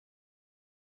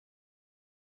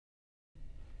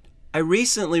I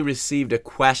recently received a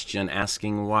question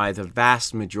asking why the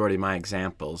vast majority of my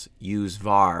examples use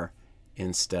var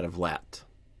instead of let.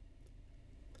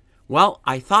 Well,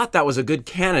 I thought that was a good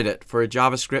candidate for a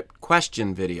JavaScript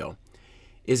question video.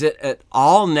 Is it at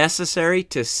all necessary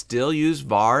to still use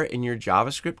var in your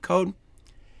JavaScript code?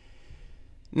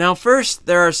 Now first,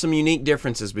 there are some unique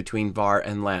differences between var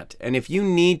and let, and if you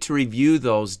need to review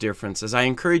those differences, I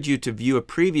encourage you to view a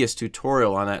previous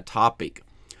tutorial on that topic.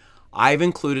 I've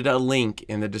included a link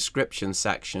in the description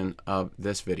section of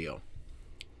this video.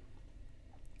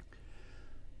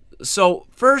 So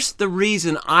first, the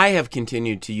reason I have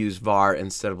continued to use var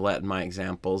instead of let in my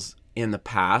examples in the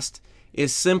past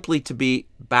is simply to be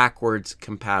backwards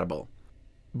compatible.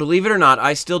 Believe it or not,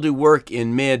 I still do work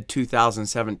in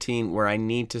mid-2017 where I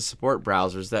need to support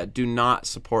browsers that do not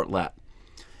support let.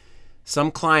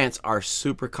 Some clients are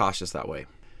super cautious that way.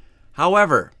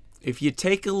 However, if you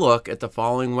take a look at the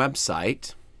following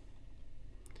website,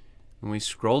 and we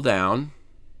scroll down,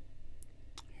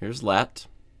 here's let,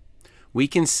 we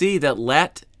can see that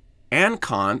let and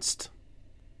const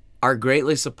are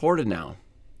greatly supported now.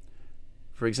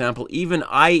 For example, even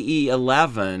IE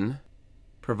 11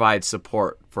 provides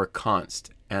support for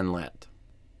const and let.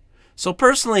 So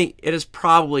personally, it is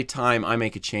probably time I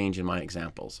make a change in my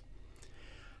examples.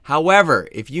 However,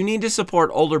 if you need to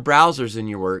support older browsers in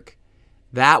your work,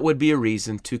 that would be a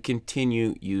reason to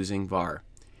continue using var.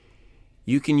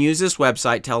 You can use this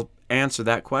website to help answer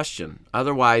that question.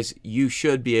 Otherwise, you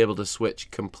should be able to switch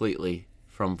completely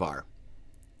from var.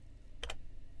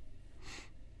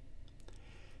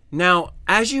 Now,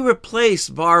 as you replace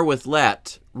var with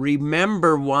let,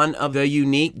 remember one of the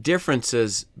unique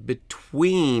differences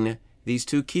between these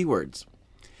two keywords.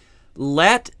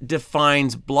 Let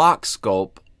defines block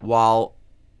scope while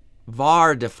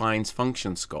var defines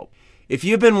function scope. If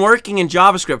you've been working in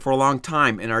JavaScript for a long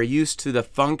time and are used to the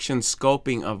function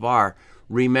scoping of var,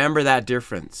 remember that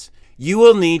difference. You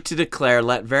will need to declare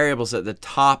let variables at the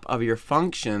top of your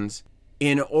functions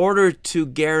in order to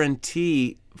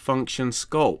guarantee function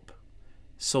scope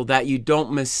so that you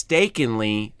don't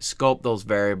mistakenly scope those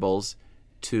variables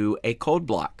to a code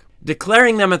block.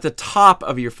 Declaring them at the top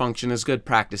of your function is good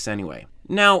practice anyway.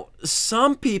 Now,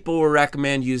 some people will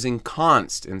recommend using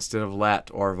const instead of let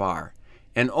or var,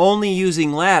 and only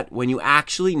using let when you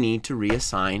actually need to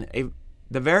reassign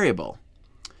the variable.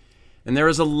 And there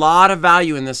is a lot of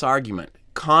value in this argument.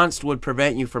 Const would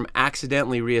prevent you from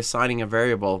accidentally reassigning a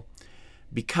variable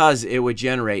because it would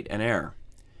generate an error.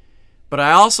 But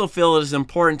I also feel it is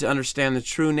important to understand the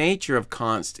true nature of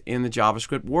const in the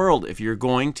JavaScript world if you're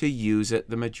going to use it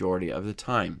the majority of the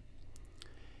time.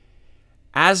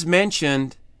 As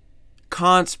mentioned,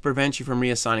 const prevents you from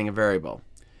reassigning a variable.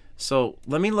 So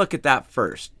let me look at that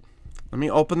first. Let me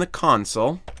open the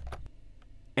console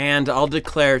and I'll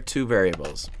declare two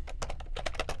variables.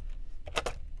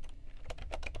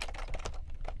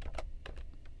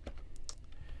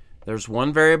 There's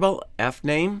one variable,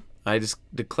 fname. I just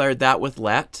declared that with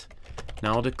let.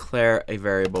 Now I'll declare a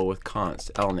variable with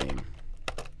const, lname.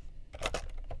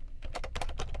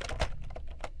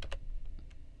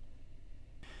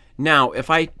 Now if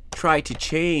I try to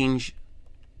change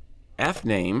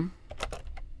fname,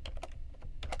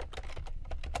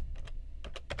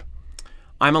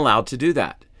 I'm allowed to do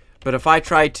that. But if I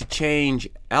try to change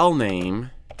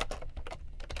lname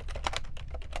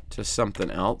to something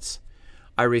else,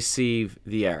 I receive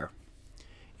the error.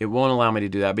 It won't allow me to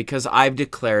do that because I've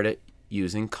declared it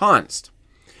using const.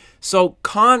 So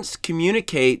const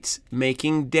communicates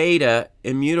making data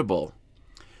immutable.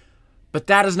 But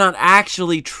that is not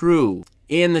actually true.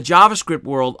 In the JavaScript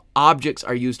world, objects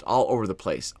are used all over the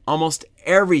place. Almost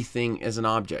everything is an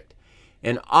object.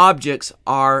 And objects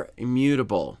are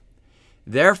immutable.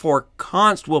 Therefore,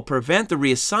 const will prevent the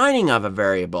reassigning of a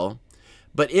variable.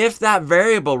 But if that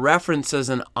variable references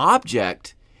an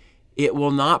object, it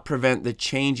will not prevent the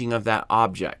changing of that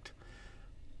object.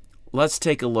 Let's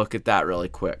take a look at that really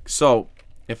quick. So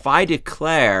if I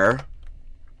declare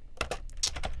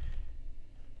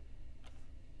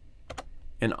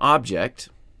an object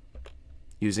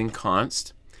using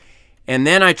const, and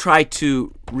then I try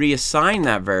to reassign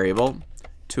that variable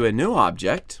to a new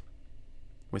object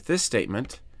with this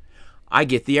statement, I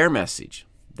get the error message.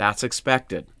 That's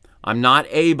expected. I'm not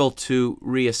able to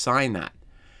reassign that.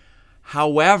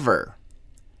 However,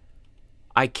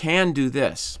 I can do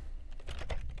this.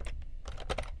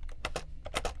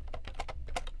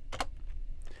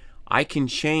 I can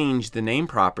change the name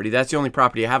property. That's the only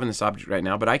property I have in this object right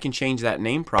now, but I can change that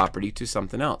name property to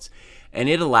something else. And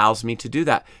it allows me to do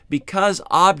that because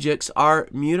objects are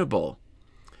mutable.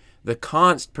 The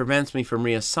const prevents me from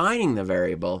reassigning the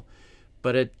variable,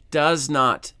 but it does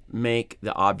not make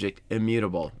the object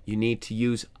immutable. You need to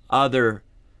use other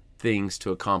things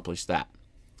to accomplish that.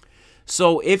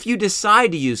 So if you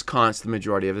decide to use const the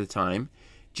majority of the time,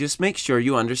 just make sure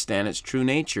you understand its true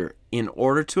nature in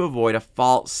order to avoid a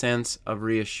false sense of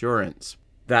reassurance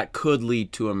that could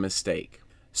lead to a mistake.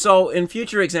 So in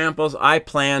future examples, I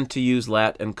plan to use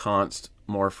let and const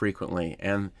more frequently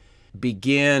and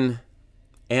begin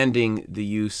ending the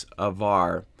use of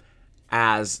var,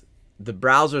 as the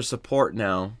browser support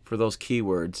now for those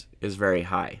keywords is very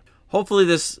high. Hopefully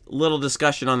this little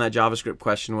discussion on that JavaScript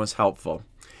question was helpful.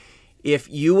 If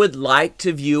you would like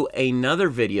to view another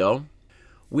video,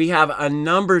 we have a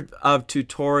number of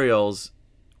tutorials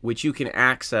which you can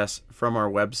access from our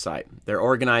website. They're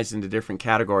organized into different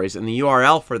categories, and the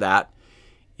URL for that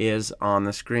is on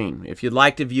the screen. If you'd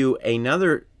like to view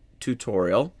another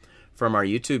tutorial from our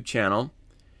YouTube channel,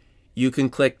 you can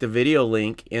click the video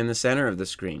link in the center of the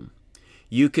screen.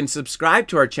 You can subscribe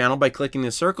to our channel by clicking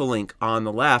the circle link on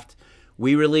the left.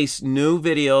 We release new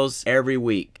videos every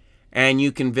week. And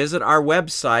you can visit our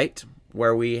website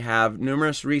where we have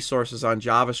numerous resources on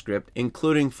JavaScript,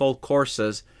 including full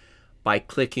courses, by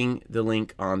clicking the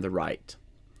link on the right.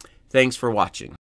 Thanks for watching.